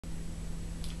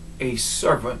a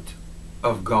servant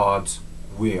of God's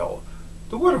will.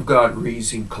 The Word of God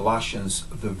reads in Colossians,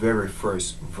 the very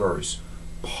first verse,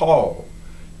 Paul,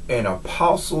 an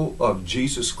apostle of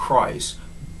Jesus Christ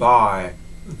by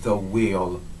the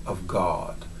will of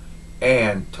God,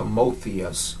 and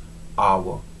Timotheus,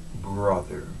 our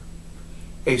brother.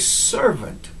 A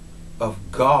servant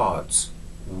of God's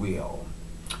will.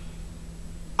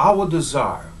 Our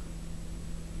desire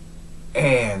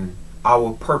and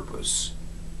our purpose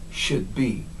should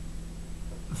be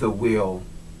the will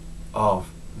of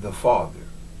the Father,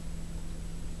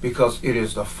 because it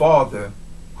is the Father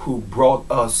who brought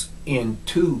us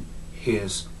into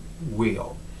his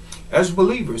will. As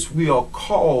believers, we are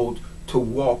called to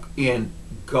walk in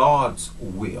God's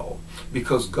will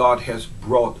because God has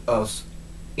brought us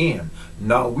in.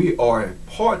 Now we are a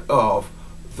part of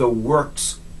the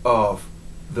works of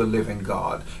the living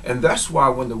God. And that's why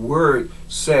when the word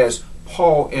says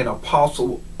Paul, an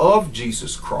apostle of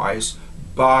Jesus Christ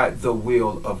by the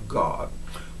will of God,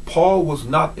 Paul was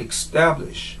not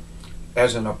established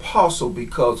as an apostle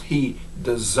because he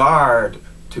desired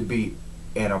to be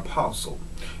an apostle.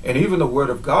 And even the word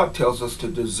of God tells us to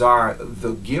desire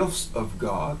the gifts of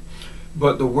God,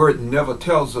 but the word never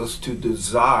tells us to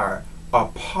desire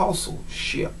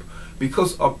apostleship,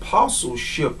 because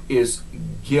apostleship is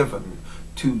given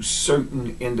to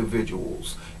certain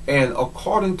individuals. And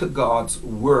according to God's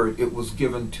word, it was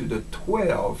given to the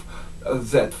 12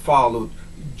 that followed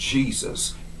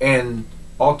Jesus, and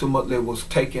ultimately was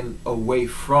taken away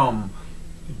from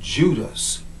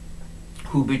Judas,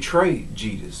 who betrayed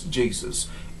Jesus.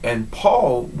 And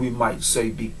Paul, we might say,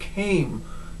 became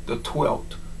the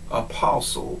 12th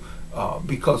apostle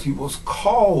because he was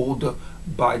called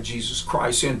by Jesus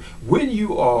Christ. And when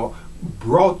you are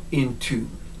brought into,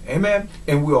 amen,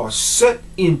 and we are set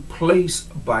in place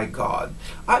by God,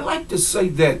 I like to say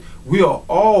that we are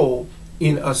all,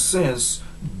 in a sense,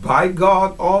 by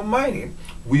God Almighty,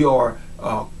 we are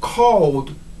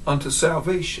called unto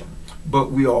salvation,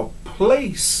 but we are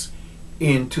placed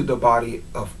into the body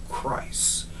of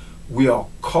Christ. We are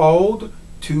called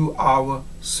to our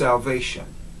salvation,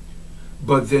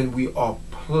 but then we are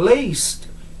placed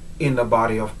in the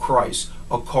body of Christ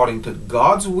according to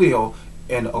God's will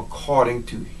and according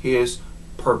to his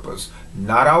purpose.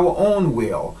 Not our own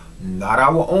will, not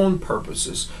our own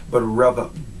purposes, but rather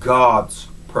God's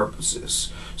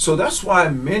purposes. So that's why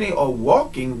many are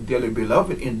walking, dearly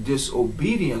beloved, in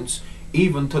disobedience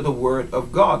even to the word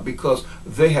of God, because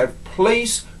they have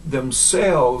placed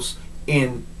themselves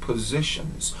in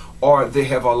positions, or they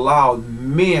have allowed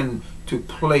men to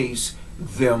place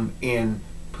them in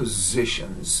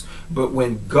positions. But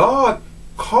when God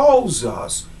calls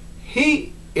us,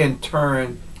 he in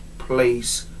turn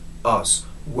places us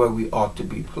where we ought to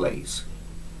be placed.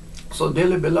 So,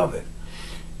 dearly beloved,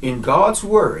 in God's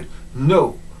word,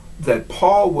 know that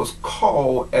Paul was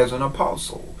called as an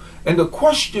apostle. And the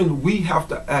question we have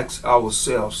to ask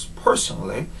ourselves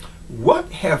personally,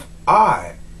 what have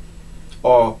I,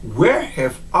 or where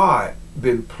have I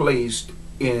been placed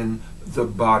in the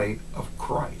body of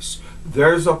Christ?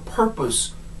 There's a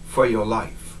purpose for your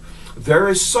life. There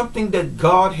is something that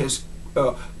God has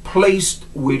placed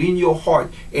within your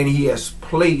heart, and he has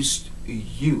placed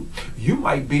you. You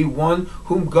might be one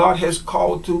whom God has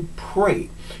called to pray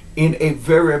in a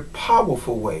very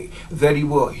powerful way, that he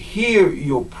will hear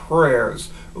your prayers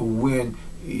when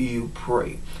you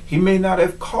pray. He may not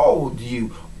have called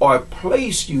you or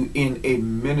placed you in a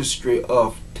ministry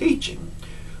of teaching,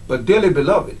 but dearly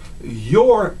beloved,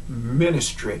 your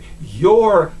ministry,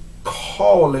 your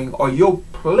calling, or your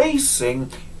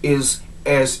placing is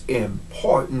as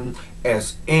important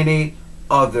as any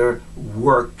other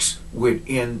works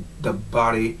within the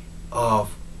body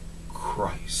of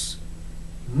Christ.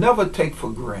 Never take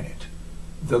for granted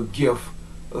the gift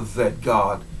that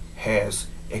God has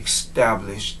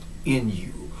established in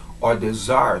you, or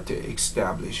desire to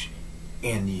establish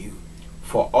in you.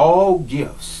 For all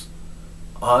gifts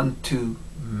unto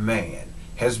man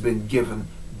has been given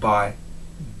by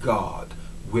God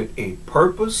with a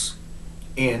purpose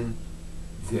in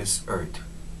this earth.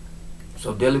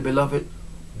 So, dearly beloved,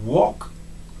 walk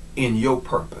in your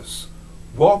purpose.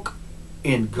 Walk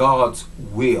in God's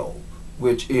will,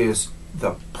 which is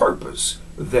the purpose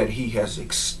that he has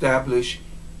established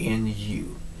in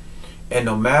you. And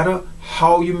no matter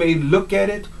how you may look at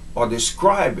it or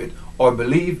describe it or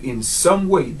believe in some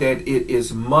way that it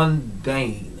is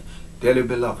mundane, dearly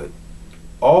beloved,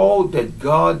 all that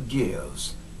God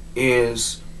gives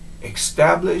is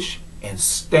established and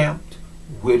stamped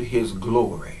with his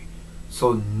glory.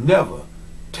 So never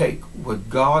take what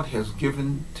God has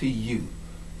given to you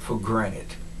for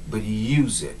granted, but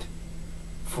use it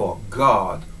for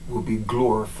God will be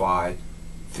glorified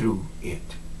through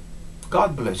it.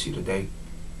 God bless you today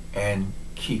and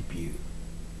keep you.